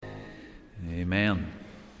Amen.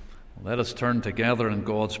 Let us turn together in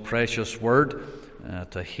God's precious word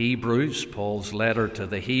to Hebrews, Paul's letter to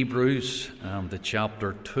the Hebrews, and the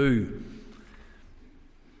chapter 2.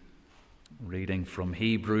 Reading from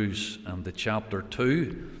Hebrews and the chapter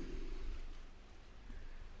 2.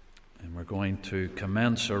 And we're going to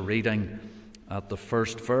commence our reading at the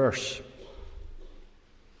first verse.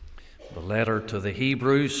 The letter to the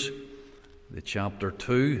Hebrews, the chapter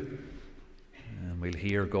 2. And we'll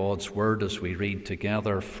hear God's word as we read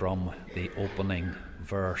together from the opening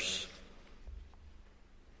verse.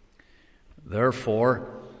 Therefore,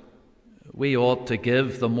 we ought to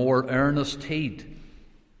give the more earnest heed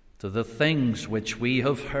to the things which we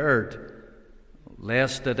have heard,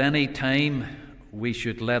 lest at any time we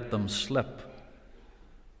should let them slip.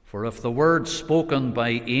 For if the word spoken by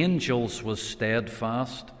angels was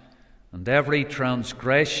steadfast, and every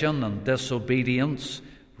transgression and disobedience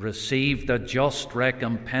received a just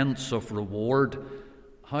recompense of reward,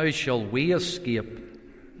 how shall we escape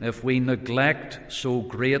if we neglect so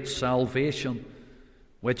great salvation,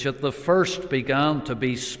 which at the first began to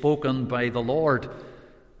be spoken by the Lord,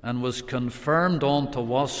 and was confirmed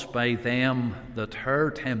unto us by them that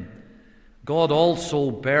heard him, God also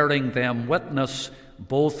bearing them witness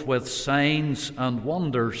both with signs and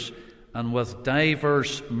wonders, and with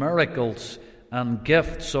divers miracles and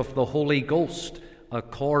gifts of the Holy Ghost,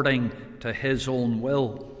 according to his own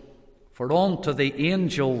will. For unto the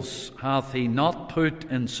angels hath he not put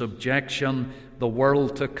in subjection the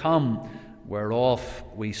world to come, whereof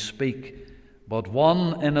we speak. But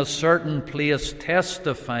one in a certain place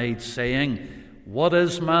testified, saying, What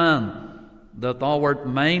is man, that thou art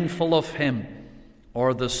mindful of him?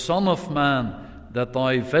 Or the Son of Man, that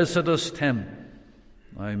thou visitest him?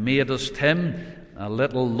 Thou madest him a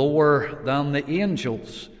little lower than the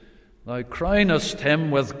angels. Thou crownest him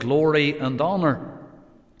with glory and honour,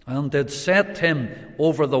 and didst set him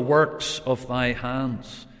over the works of thy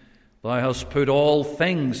hands. Thou hast put all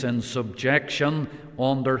things in subjection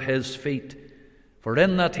under his feet. For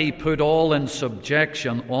in that he put all in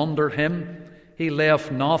subjection under him, he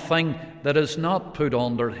left nothing that is not put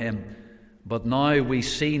under him. But now we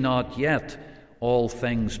see not yet all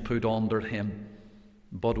things put under him.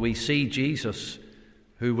 But we see Jesus,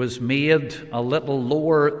 who was made a little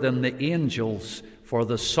lower than the angels for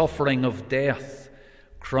the suffering of death,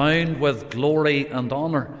 crowned with glory and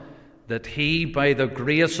honour, that he, by the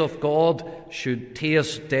grace of God, should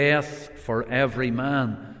taste death for every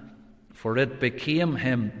man. For it became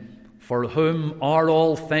him, for whom are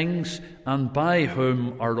all things, and by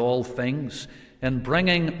whom are all things, in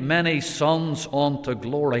bringing many sons unto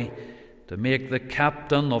glory, to make the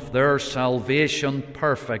captain of their salvation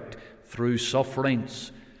perfect through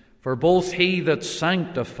sufferings. For both he that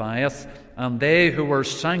sanctifieth and they who are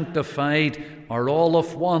sanctified are all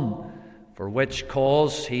of one, for which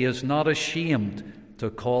cause he is not ashamed to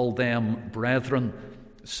call them brethren,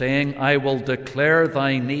 saying, I will declare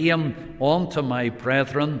thy name unto my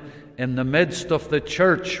brethren. In the midst of the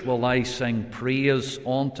church will I sing praise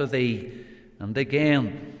unto thee. And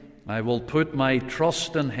again, I will put my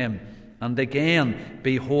trust in him. And again,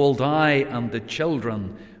 behold, I and the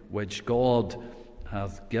children which God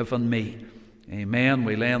hath given me. Amen.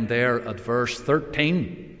 We'll end there at verse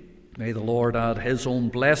 13. May the Lord add his own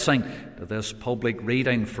blessing to this public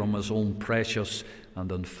reading from his own precious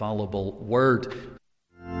and infallible word.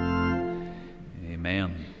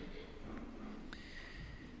 Amen.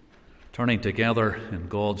 Turning together in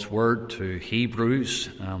God's word to Hebrews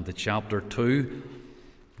and the chapter 2.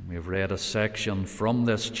 We've read a section from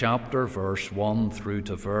this chapter, verse 1 through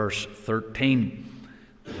to verse 13.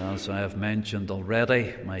 As I have mentioned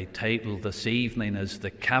already, my title this evening is The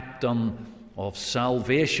Captain of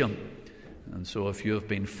Salvation. And so if you have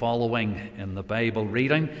been following in the Bible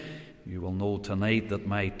reading, you will know tonight that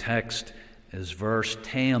my text is verse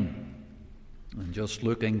 10. And just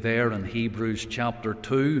looking there in Hebrews chapter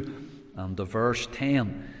 2 and the verse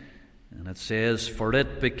 10, and it says, For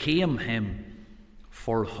it became him,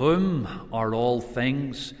 for whom are all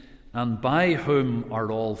things, and by whom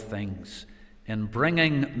are all things, in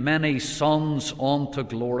bringing many sons unto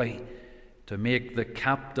glory, to make the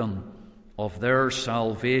captain of their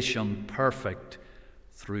salvation perfect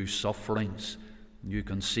through sufferings. You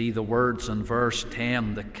can see the words in verse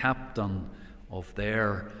 10, the captain of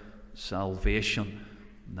their salvation.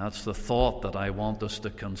 And that's the thought that I want us to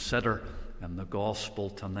consider in the gospel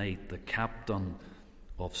tonight, the captain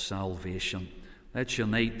of salvation. Let's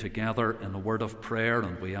unite together in a word of prayer,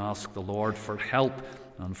 and we ask the Lord for help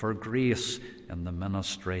and for grace in the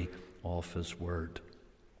ministry of his word.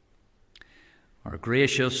 Our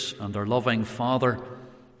gracious and our loving Father,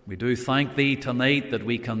 We do thank Thee tonight that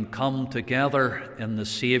we can come together in the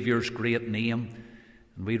Saviour's great name.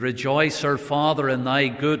 And we rejoice, our Father, in Thy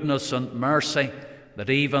goodness and mercy that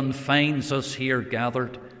even finds us here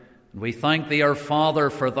gathered. And we thank Thee, our Father,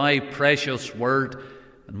 for Thy precious word.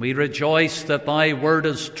 And we rejoice that Thy word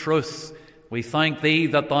is truth. We thank Thee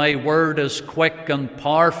that Thy word is quick and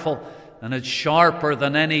powerful, and it's sharper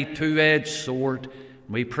than any two-edged sword.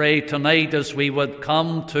 We pray tonight as we would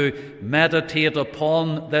come to meditate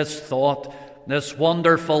upon this thought, this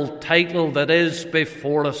wonderful title that is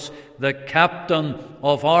before us, the Captain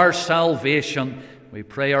of our salvation. We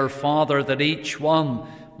pray, our Father, that each one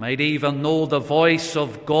might even know the voice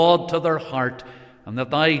of God to their heart, and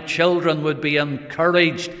that Thy children would be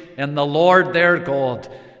encouraged in the Lord their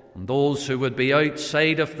God, and those who would be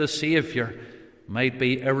outside of the Saviour might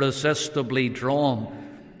be irresistibly drawn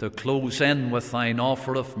to close in with Thine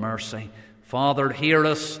offer of mercy. Father, hear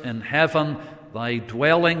us in heaven, Thy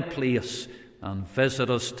dwelling place, and visit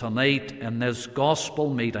us tonight in this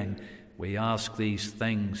gospel meeting. We ask these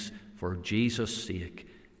things for Jesus' sake.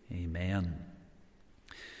 Amen.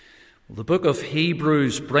 Well, the book of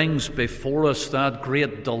Hebrews brings before us that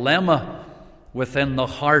great dilemma within the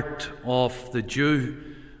heart of the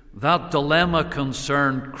Jew. That dilemma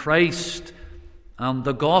concerned Christ and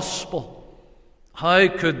the gospel. How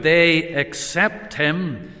could they accept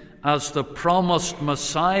Him as the promised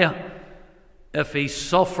Messiah if He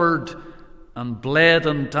suffered and bled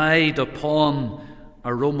and died upon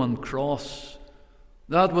a Roman cross?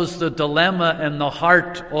 That was the dilemma in the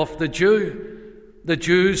heart of the Jew. The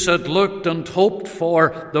Jews had looked and hoped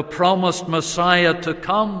for the promised Messiah to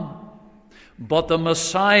come, but the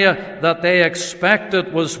Messiah that they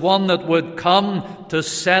expected was one that would come to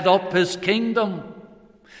set up His kingdom,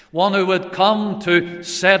 one who would come to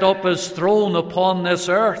set up His throne upon this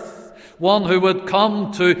earth, one who would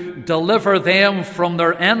come to deliver them from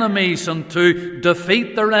their enemies and to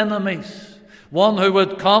defeat their enemies, one who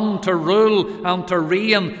would come to rule and to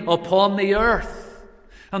reign upon the earth.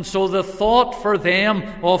 And so the thought for them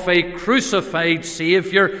of a crucified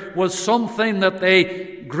Saviour was something that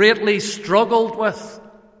they greatly struggled with.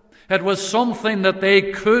 It was something that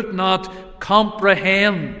they could not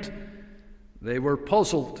comprehend. They were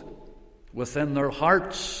puzzled within their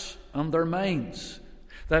hearts and their minds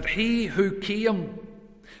that He who came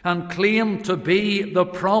and claimed to be the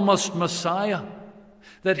promised Messiah,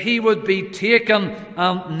 that He would be taken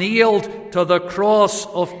and nailed to the cross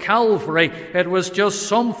of Calvary, it was just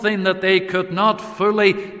something that they could not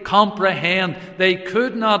fully comprehend. They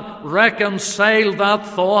could not reconcile that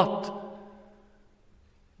thought.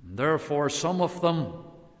 Therefore, some of them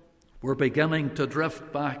were beginning to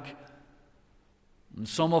drift back. And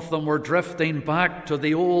some of them were drifting back to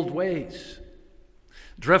the old ways,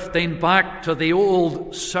 drifting back to the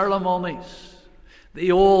old ceremonies,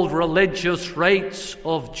 the old religious rites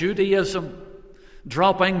of Judaism,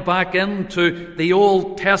 dropping back into the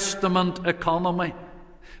Old Testament economy.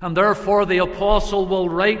 And therefore the apostle will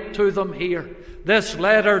write to them here, this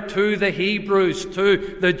letter to the Hebrews,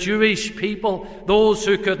 to the Jewish people, those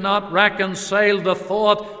who could not reconcile the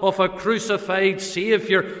thought of a crucified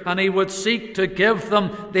Saviour, and he would seek to give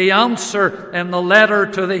them the answer in the letter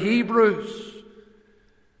to the Hebrews.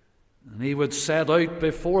 And he would set out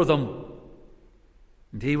before them,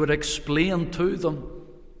 and he would explain to them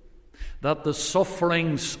that the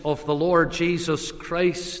sufferings of the Lord Jesus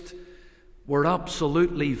Christ were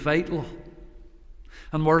absolutely vital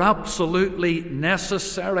and were absolutely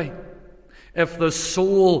necessary if the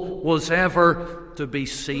soul was ever to be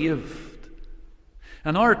saved.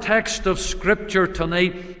 And our text of Scripture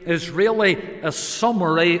tonight is really a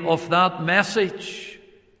summary of that message.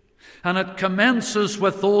 And it commences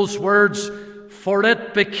with those words, "For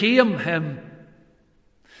it became Him."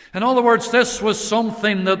 In other words, this was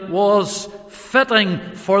something that was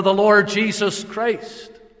fitting for the Lord Jesus Christ.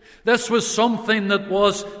 This was something that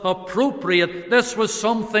was appropriate. This was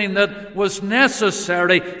something that was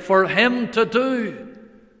necessary for Him to do.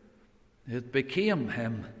 It became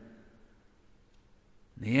Him.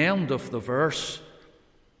 The end of the verse,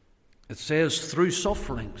 it says, through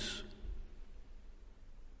sufferings.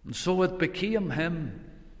 And so it became Him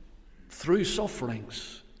through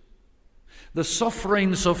sufferings. The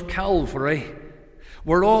sufferings of Calvary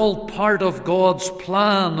were all part of God's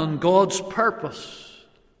plan and God's purpose.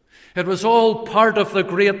 It was all part of the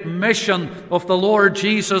great mission of the Lord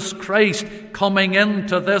Jesus Christ coming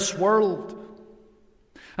into this world.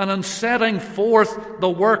 And in setting forth the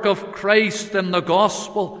work of Christ in the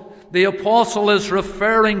gospel, the apostle is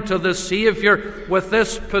referring to the Saviour with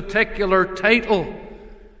this particular title.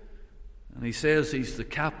 And he says He's the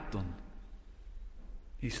captain.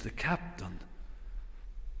 He's the captain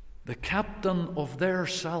the captain of their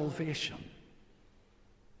salvation.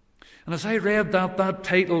 And as I read that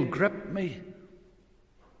title gripped me.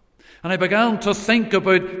 And I began to think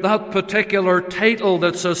about that particular title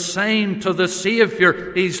that's assigned to the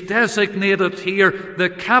Saviour. He's designated here the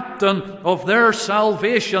captain of their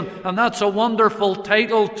salvation. And that's a wonderful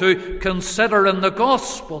title to consider in the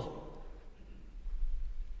gospel.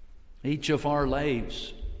 Each of our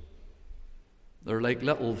lives, they're like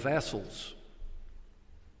little vessels.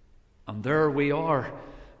 And there we are,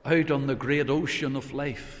 out on the great ocean of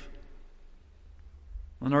life.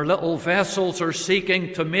 And our little vessels are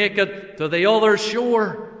seeking to make it to the other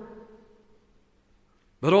shore.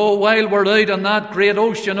 But while we're out in that great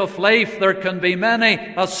ocean of life, there can be many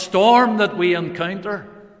a storm that we encounter.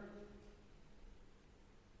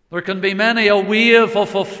 There can be many a wave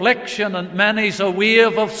of affliction and many's a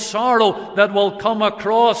wave of sorrow that will come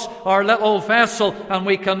across our little vessel, and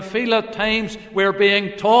we can feel at times we're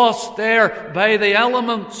being tossed there by the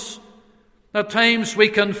elements. At times we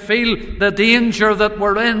can feel the danger that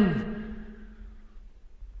we're in.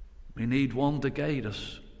 We need one to guide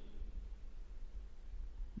us.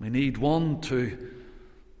 We need one to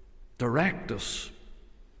direct us.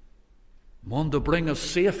 One to bring us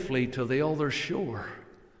safely to the other shore.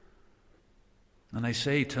 And I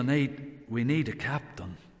say tonight, we need a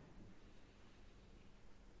captain.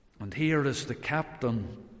 And here is the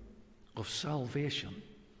captain of salvation.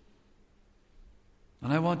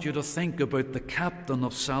 And I want you to think about the captain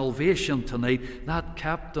of salvation tonight. That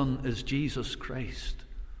captain is Jesus Christ.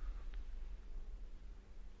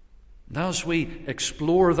 And as we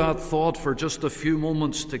explore that thought for just a few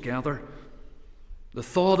moments together, the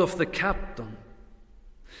thought of the captain,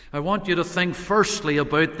 I want you to think firstly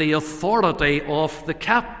about the authority of the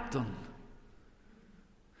captain.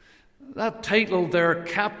 That title there,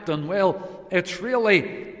 captain, well, it's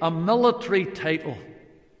really a military title.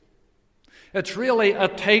 It's really a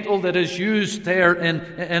title that is used there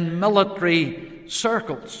in military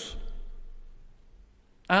circles.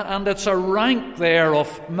 And it's a rank there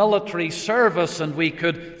of military service, and we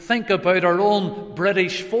could think about our own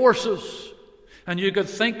British forces. And you could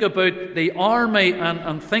think about the army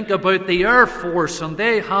and think about the Air Force, and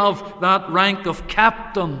they have that rank of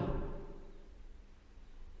captain.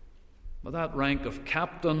 But that rank of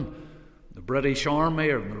captain, the British Army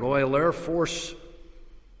or the Royal Air Force,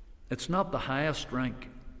 it's not the highest rank.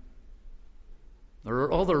 There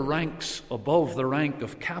are other ranks above the rank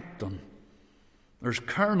of captain. There's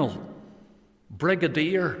colonel,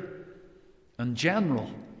 brigadier, and general.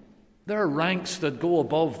 There are ranks that go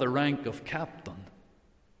above the rank of captain.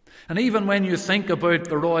 And even when you think about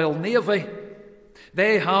the Royal Navy,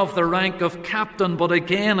 they have the rank of captain, but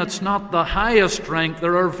again, it's not the highest rank.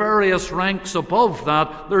 There are various ranks above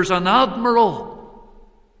that. There's an admiral.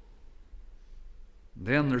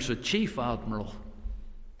 Then there's a chief admiral.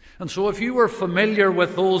 And so if you were familiar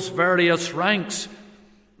with those various ranks,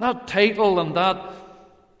 that title and that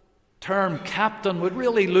term captain would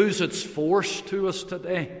really lose its force to us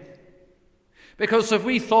today. Because if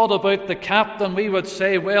we thought about the captain, we would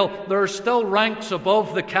say, well, there are still ranks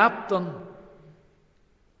above the captain.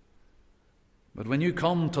 But when you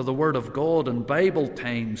come to the Word of God in Bible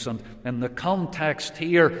times and in the context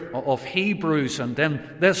here of Hebrews and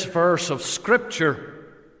in this verse of Scripture,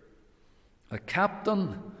 a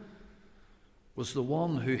captain was the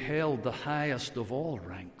one who held the highest of all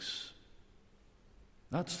ranks.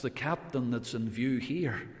 That's the captain that's in view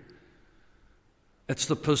here. It's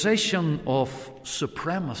the position of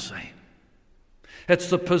supremacy. It's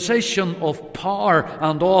the position of power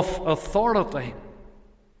and of authority.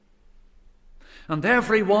 And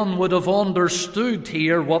everyone would have understood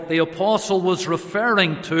here what the apostle was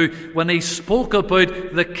referring to when he spoke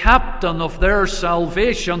about the captain of their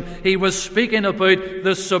salvation. He was speaking about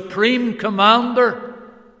the supreme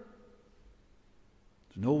commander.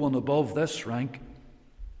 There's no one above this rank.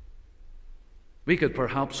 We could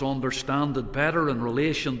perhaps understand it better in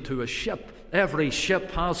relation to a ship. Every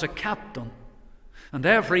ship has a captain. And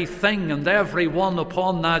everything and everyone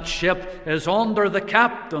upon that ship is under the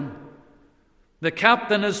captain. The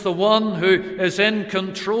captain is the one who is in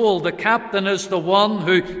control. The captain is the one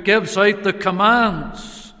who gives out the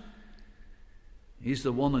commands. He's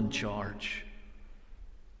the one in charge.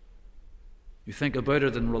 You think about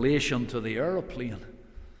it in relation to the aeroplane.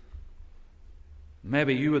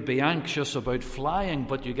 Maybe you would be anxious about flying,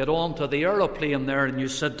 but you get onto the aeroplane there and you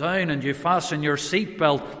sit down and you fasten your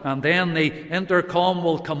seatbelt, and then the intercom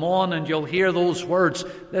will come on and you'll hear those words,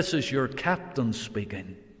 "This is your captain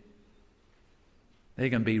speaking." They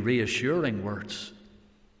can be reassuring words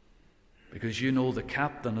because you know the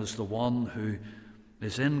captain is the one who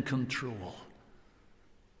is in control.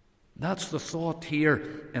 That's the thought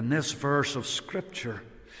here in this verse of Scripture.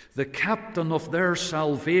 The captain of their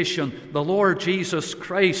salvation, the Lord Jesus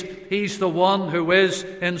Christ, He's the one who is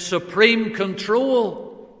in supreme control.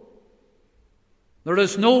 There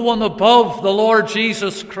is no one above the Lord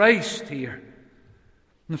Jesus Christ here.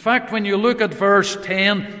 In fact, when you look at verse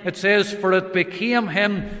 10, it says, "For it became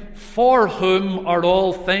Him for whom are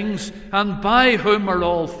all things, and by whom are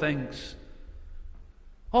all things."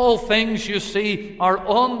 All things, you see, are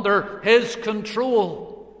under His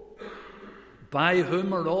control. By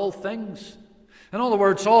whom are all things? In other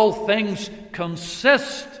words, all things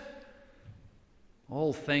consist.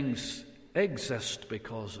 All things exist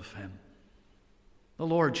because of Him. The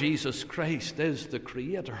Lord Jesus Christ is the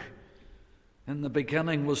Creator. In the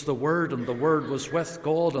beginning was the Word, and the Word was with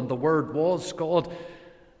God, and the Word was God.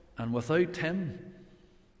 And without Him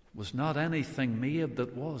was not anything made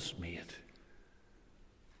that was made.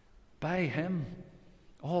 By Him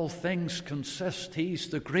all things consist. He's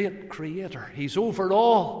the great Creator. He's over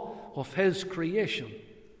all of His creation.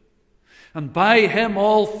 And by Him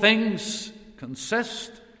all things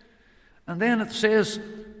consist. And then it says,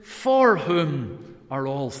 "For whom are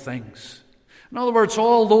all things?" In other words,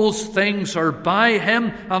 all those things are by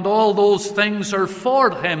Him, and all those things are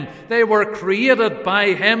for Him. They were created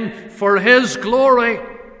by Him for His glory.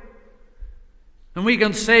 And we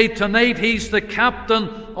can say tonight He's the captain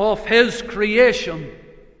of His creation.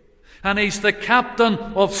 And He's the captain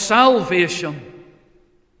of salvation.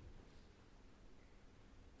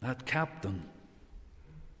 That captain.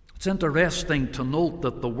 It's interesting to note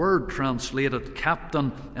that the word translated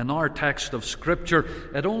captain in our text of Scripture,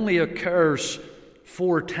 it only occurs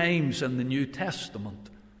 4 times in the New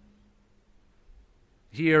Testament.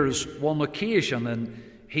 Here's one occasion in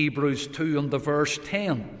Hebrews 2 and the verse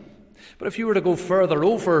 10. But if you were to go further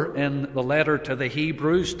over in the letter to the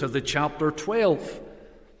Hebrews, to the chapter 12,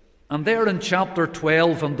 and there in chapter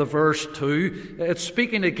 12 and the verse 2, it's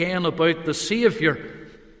speaking again about the Saviour.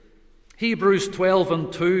 Hebrews 12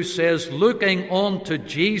 and 2 says, "Looking unto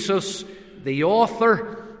Jesus, the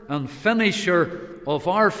author and finisher of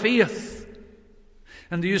our faith."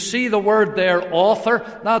 And do you see the word there,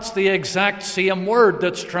 author? That's the exact same word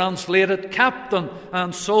that's translated captain.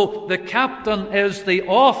 And so the captain is the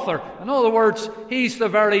author. In other words, He's the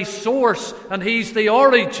very source and He's the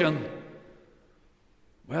origin.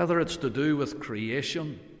 Whether it's to do with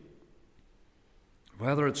creation,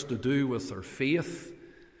 whether it's to do with our faith,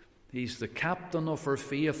 He's the captain of our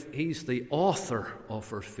faith. He's the author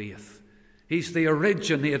of our faith. He's the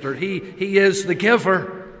originator. He is the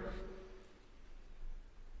giver.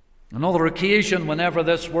 Another occasion whenever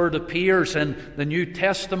this word appears in the New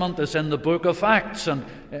Testament is in the book of Acts, and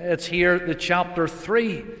it's here the chapter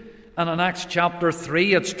 3. And in Acts chapter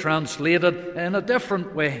 3 it's translated in a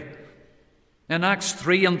different way. In Acts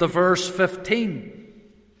 3 and the verse 15,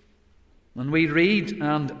 when we read,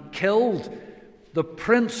 "And killed the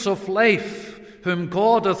Prince of Life, whom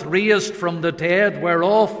God hath raised from the dead,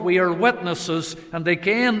 whereof we are witnesses." And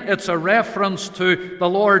again, it's a reference to the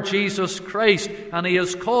Lord Jesus Christ, and He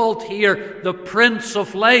is called here the Prince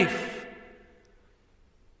of Life.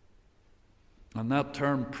 And that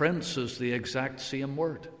term prince is the exact same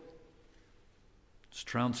word. It's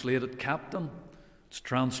translated captain, it's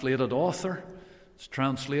translated author, it's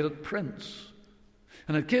translated prince.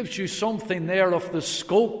 And it gives you something there of the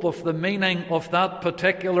scope of the meaning of that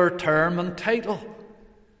particular term and title.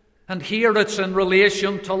 And here it's in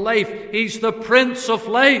relation to life. He's the Prince of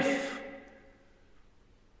Life,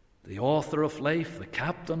 the author of life, the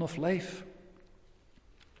captain of life.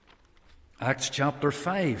 Acts chapter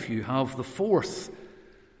 5, you have the 4th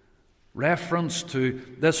reference to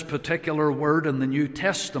this particular word in the New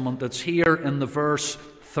Testament. It's here in the verse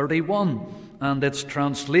 31, and it's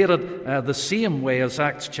translated the same way as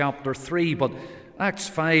Acts chapter 3, but Acts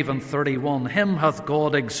 5 and 31, "Him hath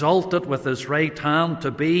God exalted with His right hand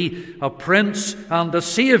to be a prince and a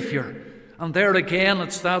saviour." And there again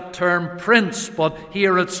it's that term prince, but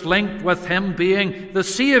here it's linked with Him being the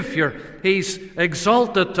saviour. He's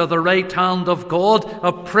exalted to the right hand of God,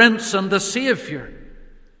 a prince and a saviour.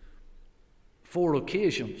 4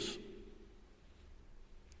 occasions.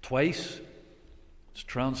 Twice it's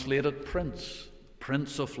translated prince,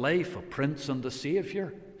 Prince of Life, a prince and a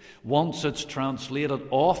saviour. Once it's translated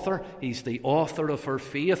author, He's the author of our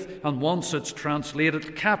faith. And once it's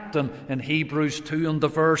translated captain in Hebrews 2 and the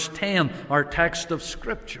verse 10, our text of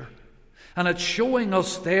Scripture. And it's showing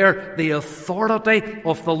us there the authority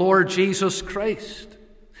of the Lord Jesus Christ.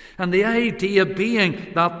 And the idea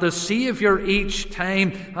being that the Saviour each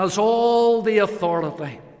time has all the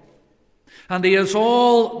authority. And He has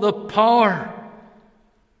all the power.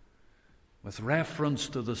 with reference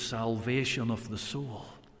to the salvation of the soul.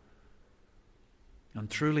 And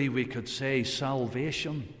truly we could say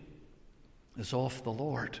salvation is of the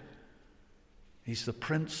Lord. He's the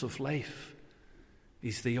Prince of life.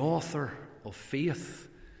 He's the author of faith.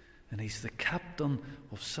 And He's the captain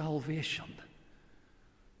of salvation.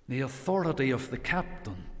 The authority of the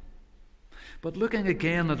captain. But looking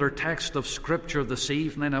again at our text of Scripture this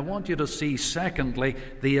evening, I want you to see, secondly,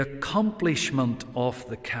 the accomplishment of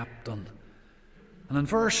the captain. And in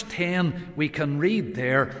verse 10, we can read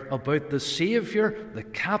there about the Saviour, the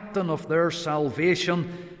captain of their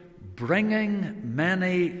salvation, bringing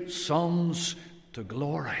many sons to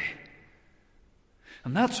glory.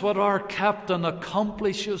 And that's what our captain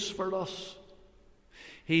accomplishes for us.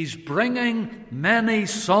 He's bringing many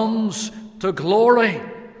sons to glory.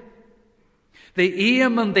 The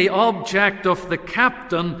aim and the object of the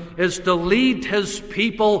captain is to lead his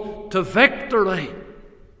people to victory.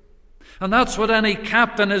 And that's what any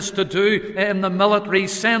captain is to do in the military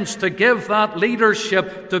sense, to give that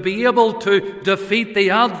leadership, to be able to defeat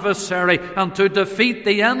the adversary and to defeat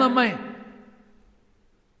the enemy.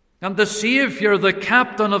 And the Saviour, the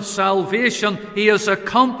captain of salvation, He has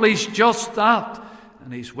accomplished just that.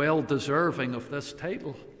 And He's well deserving of this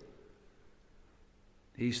title.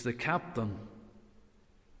 He's the captain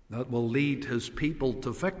that will lead His people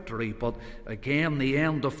to victory. But again, the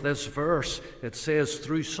end of this verse, it says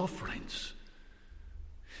through sufferings.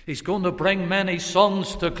 He's going to bring many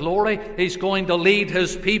sons to glory. He's going to lead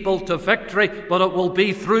His people to victory, but it will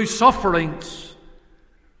be through sufferings.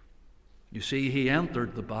 You see, He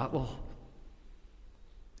entered the battle.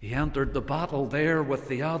 He entered the battle there with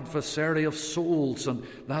the adversary of souls, and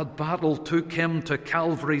that battle took Him to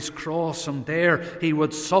Calvary's cross, and there He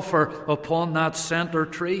would suffer upon that center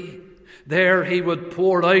tree. There He would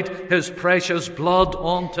pour out His precious blood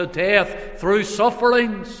unto death through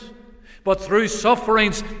sufferings. But through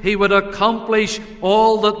sufferings He would accomplish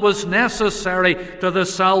all that was necessary to the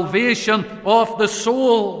salvation of the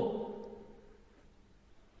soul.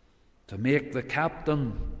 To make the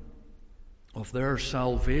captain of their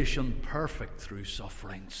salvation perfect through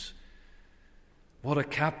sufferings. What a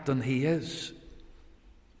captain He is.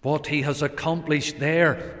 What He has accomplished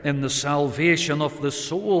there in the salvation of the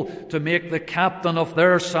soul, to make the captain of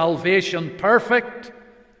their salvation perfect.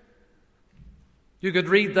 You could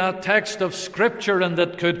read that text of Scripture and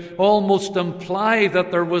it could almost imply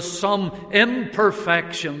that there was some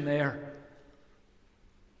imperfection there.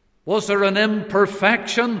 Was there an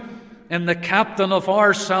imperfection in the captain of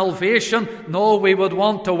our salvation? No, we would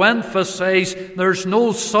want to emphasize there's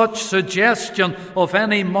no such suggestion of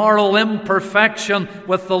any moral imperfection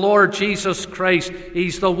with the Lord Jesus Christ.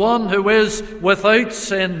 He's the one who is without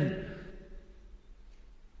sin.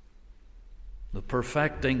 The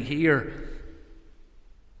perfecting here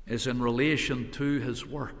is in relation to His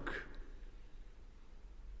work.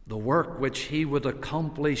 The work which He would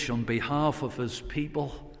accomplish on behalf of His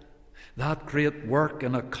people. That great work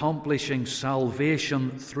in accomplishing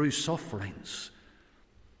salvation through sufferings.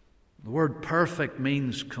 The word perfect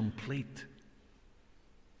means complete.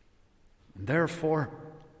 And therefore,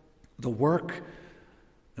 the work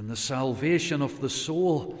in the salvation of the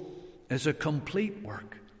soul is a complete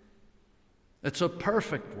work. It's a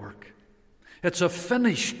perfect work. It's a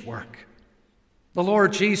finished work. The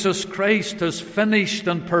Lord Jesus Christ has finished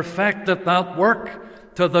and perfected that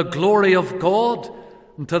work to the glory of God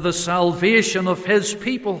and to the salvation of His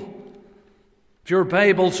people. If your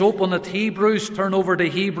Bible's open at Hebrews, turn over to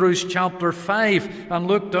Hebrews chapter 5 and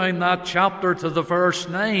look down that chapter to the verse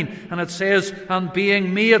 9. And it says, and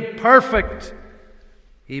being made perfect,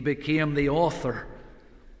 He became the author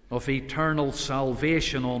of eternal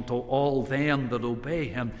salvation unto all them that obey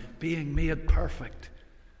Him. Being made perfect.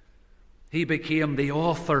 He became the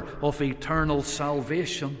author of eternal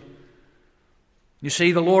salvation. You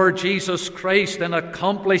see, the Lord Jesus Christ, in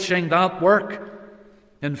accomplishing that work,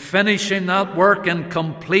 in finishing that work, in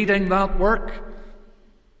completing that work,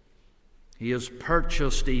 He has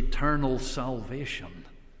purchased eternal salvation.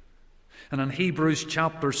 And in Hebrews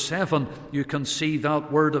chapter 7, you can see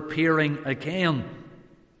that word appearing again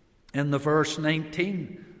in the verse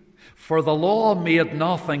 19. For the law made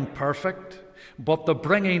nothing perfect, but the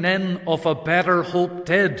bringing in of a better hope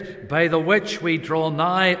did, by the which we draw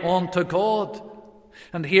nigh unto God.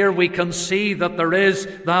 And here we can see that there is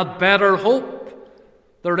that better hope.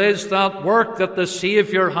 There is that work that the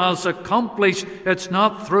Saviour has accomplished. It's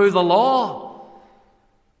not through the law.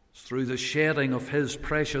 It's through the shedding of His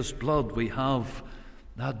precious blood we have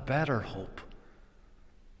that better hope.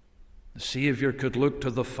 The Saviour could look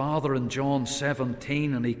to the Father in John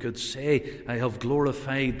 17 and He could say, I have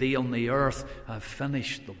glorified Thee on the earth. I've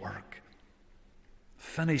finished the work.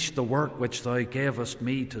 Finish the work which thou gavest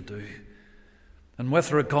me to do. And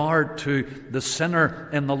with regard to the sinner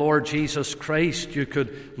in the Lord Jesus Christ, you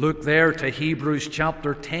could look there to Hebrews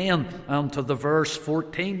chapter 10 and to the verse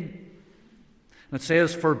 14. It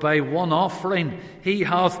says, "For by one offering he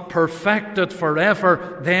hath perfected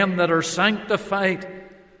forever them that are sanctified."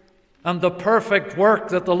 And the perfect work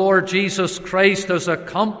that the Lord Jesus Christ has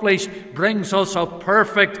accomplished brings us a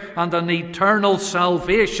perfect and an eternal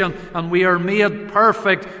salvation, and we are made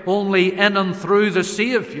perfect only in and through the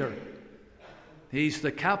Saviour. He's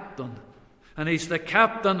the captain, and He's the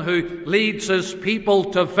captain who leads His people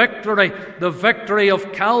to victory, the victory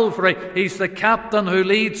of Calvary. He's the captain who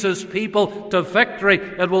leads His people to victory.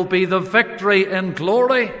 It will be the victory in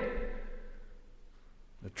glory.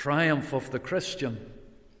 The triumph of the Christian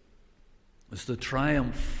is the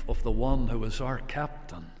triumph of the one who is our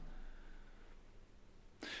captain.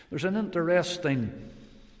 There's an interesting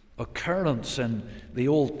occurrence in the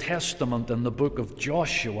Old Testament in the book of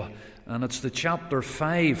Joshua, and it's the chapter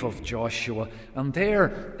 5 of Joshua. And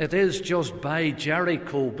there it is just by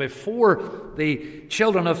Jericho, before the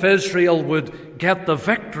children of Israel would get the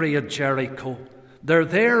victory at Jericho. They're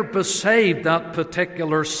there beside that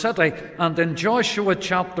particular city. And in Joshua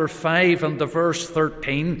chapter 5 and the verse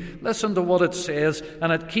 13, listen to what it says.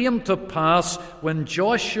 "And it came to pass, when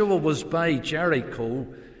Joshua was by Jericho,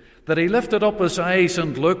 that he lifted up his eyes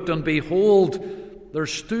and looked, and behold, there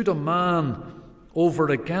stood a man over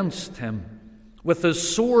against him, with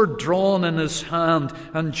his sword drawn in his hand.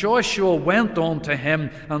 And Joshua went unto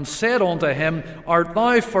him, and said unto him, Art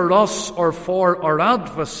thou for us, or for our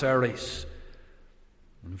adversaries?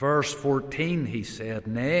 In verse 14 he said,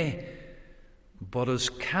 Nay, but as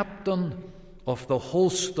captain of the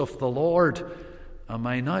host of the Lord am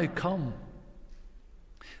I now come."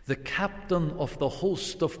 The captain of the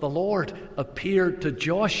host of the Lord appeared to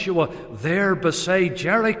Joshua there beside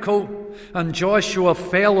Jericho. And Joshua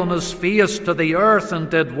fell on his face to the earth and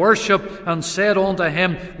did worship, and said unto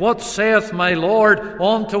him, What saith my Lord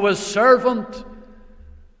unto his servant?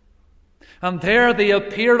 And there the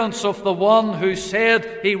appearance of the one who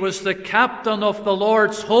said he was the captain of the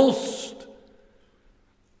Lord's host.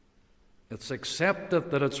 It's accepted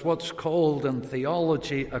that it's what's called in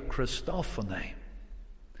theology a Christophany,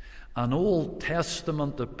 an Old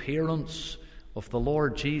Testament appearance of the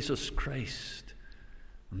Lord Jesus Christ.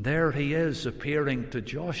 And there he is appearing to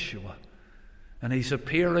Joshua, and he's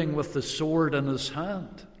appearing with the sword in his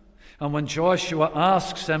hand. And when Joshua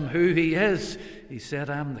asks him who he is, he said,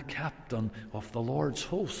 I'm the captain of the Lord's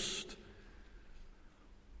host.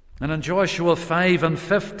 And in Joshua 5 and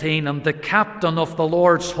 15, and the captain of the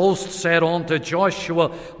Lord's host said unto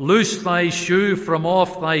Joshua, Loose thy shoe from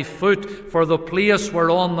off thy foot, for the place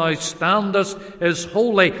whereon thou standest is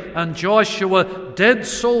holy. And Joshua did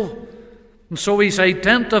so. And so he's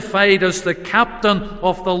identified as the captain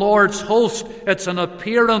of the Lord's host. It's an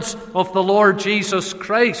appearance of the Lord Jesus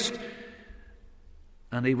Christ.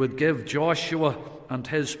 And he would give Joshua and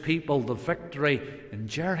his people the victory in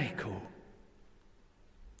Jericho.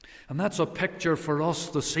 And that's a picture for us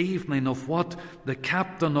this evening of what the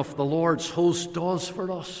captain of the Lord's host does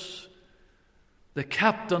for us. The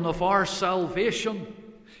captain of our salvation.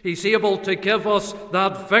 He's able to give us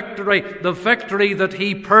that victory, the victory that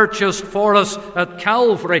he purchased for us at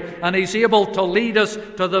Calvary. And he's able to lead us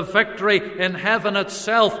to the victory in heaven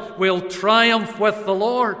itself. We'll triumph with the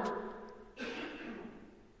Lord.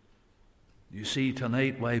 You see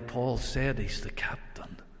tonight why Paul said he's the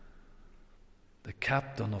captain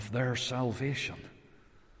of their salvation.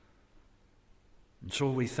 And so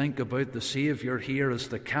we think about the Saviour here as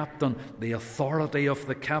the captain, the authority of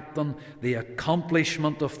the captain, the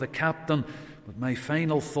accomplishment of the captain. But my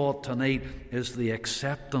final thought tonight is the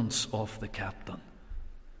acceptance of the captain.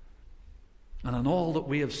 And in all that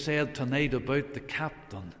we have said tonight about the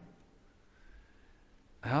captain,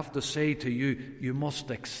 I have to say to you, you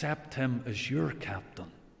must accept him as your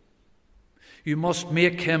captain. You must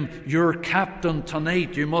make him your captain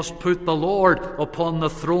tonight. You must put the Lord upon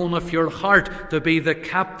the throne of your heart to be the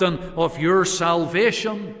captain of your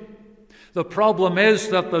salvation. The problem is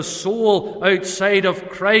that the soul outside of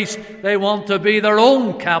Christ, they want to be their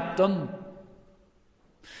own captain.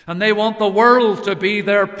 And they want the world to be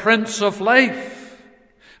their prince of life.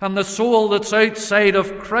 And the soul that's outside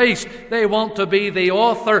of Christ, they want to be the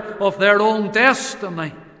author of their own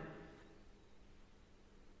destiny.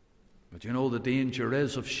 But you know, the danger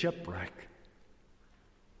is of shipwreck.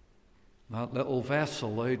 That little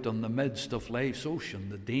vessel out in the midst of life's ocean,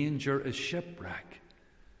 the danger is shipwreck.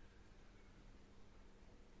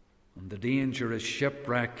 And the danger is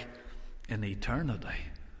shipwreck in eternity.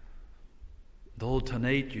 Though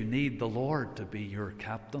tonight you need the Lord to be your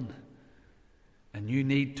captain, and you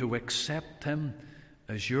need to accept him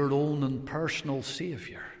as your own and personal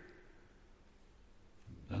Saviour.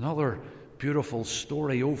 Another beautiful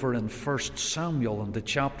story over in 1 Samuel in the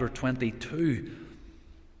chapter 22.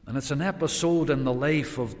 And it's an episode in the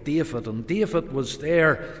life of David. And David was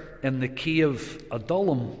there in the cave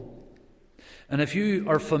Adullam. And if you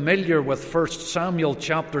are familiar with 1 Samuel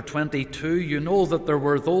chapter 22, you know that there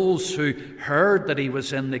were those who heard that he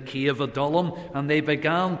was in the cave Adullam, and they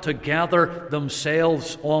began to gather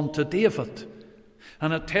themselves unto David.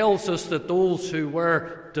 And it tells us that those who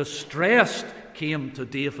were distressed came to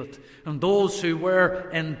David, and those who were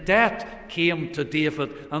in debt came to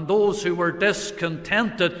David, and those who were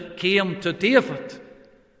discontented came to David.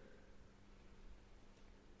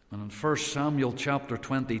 And in 1 Samuel chapter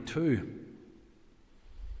 22,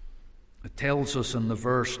 it tells us in the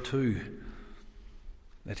verse 2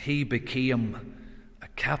 that he became a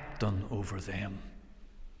captain over them.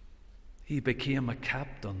 He became a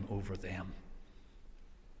captain over them.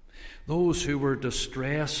 Those who were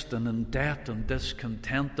distressed and in debt and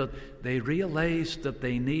discontented, they realized that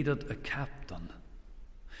they needed a captain.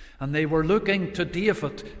 And they were looking to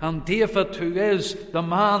David, and David, who is the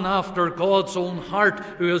man after God's own heart,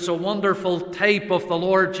 who is a wonderful type of the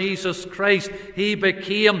Lord Jesus Christ, he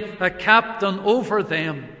became a captain over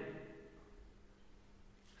them.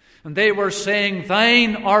 And they were saying,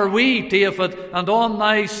 "Thine are we, David, and on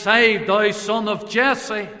thy side, thou son of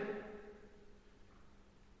Jesse."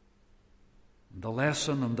 The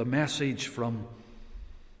lesson and the message from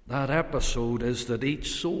that episode is that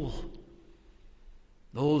each soul,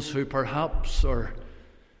 those who perhaps are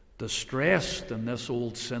distressed in this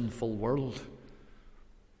old sinful world,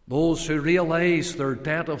 those who realize their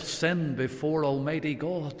debt of sin before Almighty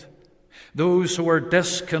God, those who are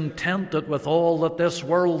discontented with all that this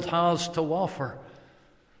world has to offer,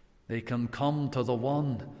 they can come to the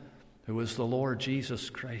one who is the Lord Jesus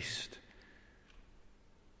Christ.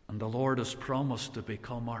 And the Lord has promised to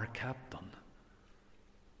become our captain.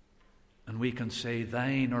 And we can say,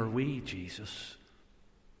 "Thine are we, Jesus,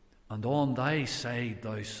 and on thy side,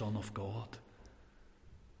 thou Son of God."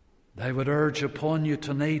 I would urge upon you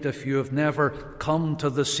tonight, if you have never come to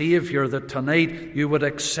the Saviour, that tonight you would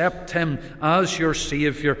accept him as your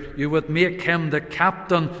Saviour. You would make him the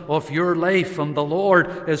captain of your life, and the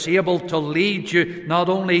Lord is able to lead you not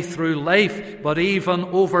only through life, but even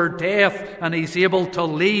over death, and he's able to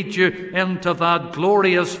lead you into that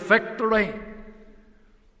glorious victory.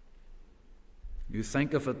 You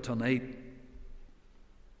think of it tonight,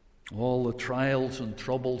 all the trials and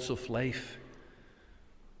troubles of life.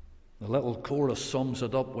 The little chorus sums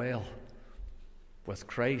it up well. With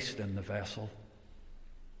Christ in the vessel,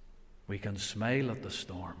 we can smile at the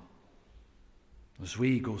storm as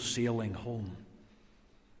we go sailing home.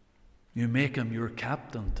 You make him your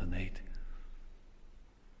captain tonight.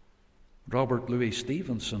 Robert Louis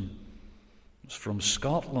Stevenson was from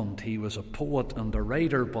Scotland. He was a poet and a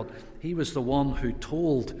writer, but he was the one who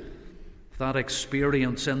told that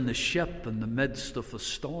experience in the ship in the midst of the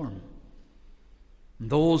storm.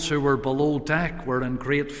 Those who were below deck were in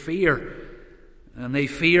great fear, and they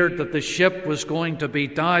feared that the ship was going to be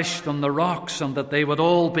dashed on the rocks and that they would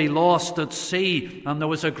all be lost at sea. And there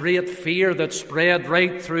was a great fear that spread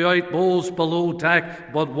right throughout those below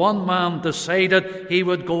deck. But one man decided he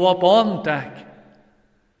would go up on deck.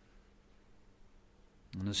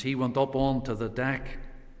 And as he went up onto the deck,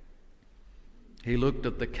 he looked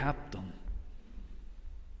at the captain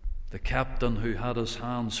who had his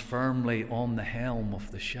hands firmly on the helm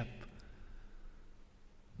of the ship.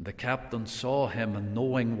 The captain saw him, and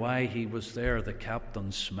knowing why he was there, the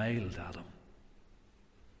captain smiled at him.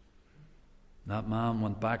 That man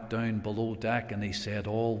went back down below deck and he said,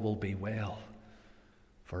 "All will be well,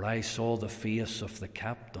 for I saw the face of the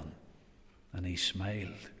captain," and he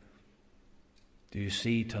smiled. Do you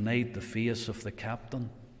see tonight the face of the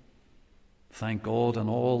captain? Thank God, in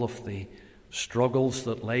all of the struggles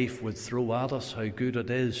that life would throw at us, how good it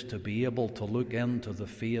is to be able to look into the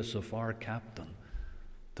face of our captain,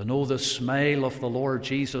 to know the smile of the Lord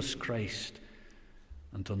Jesus Christ,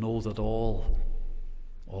 and to know that all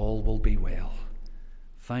will be well.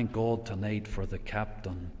 Thank God tonight for the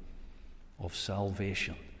captain of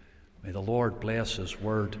salvation. May the Lord bless his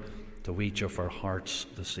word to each of our hearts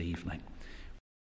this evening.